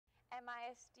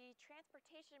MISD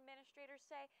transportation administrators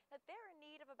say that they're in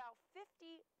need of about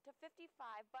 50 to 55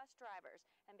 bus drivers,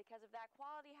 and because of that,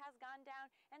 quality has gone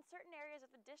down and certain areas of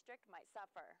the district might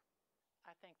suffer.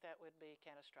 I think that would be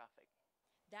catastrophic.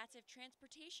 That's if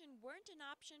transportation weren't an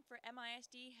option for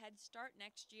MISD Head Start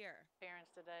next year.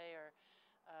 Parents today are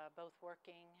both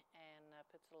working, and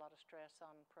puts a lot of stress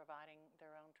on providing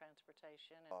their own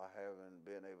transportation. I haven't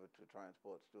been able to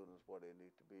transport students where they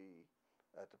need to be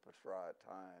at the prescribed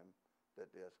time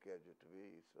that they're scheduled to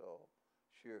be, so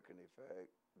sure can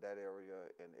affect that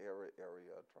area and every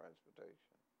area of transportation.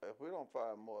 If we don't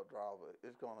find more drivers,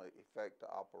 it's going to affect the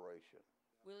operation.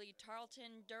 Willie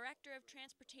Tarleton, Director of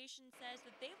Transportation, says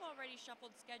that they've already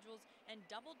shuffled schedules and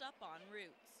doubled up on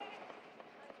routes.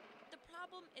 The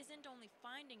problem isn't only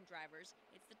finding drivers,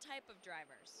 it's the type of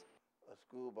drivers. A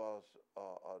school bus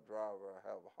driver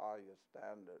have higher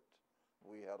standards.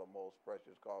 We have the most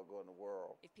precious cargo in the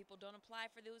world. If people don't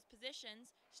apply for those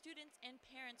positions, students and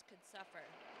parents could suffer.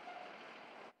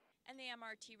 And the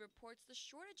MRT reports the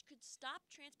shortage could stop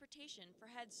transportation for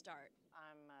Head Start.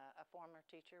 I'm a former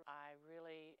teacher. I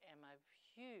really am a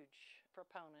huge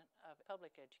proponent of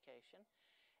public education,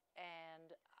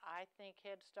 and I think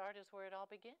Head Start is where it all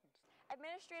begins.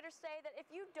 Administrators say that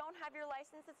if you don't have your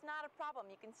license, it's not a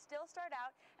problem. You can still start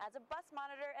out as a bus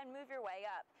monitor and move your way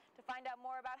up. To find out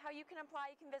more about how you can apply,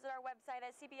 you can visit our website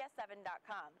at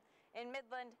cbs7.com. In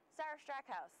Midland, Sarah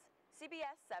Strackhouse,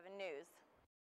 CBS 7 News.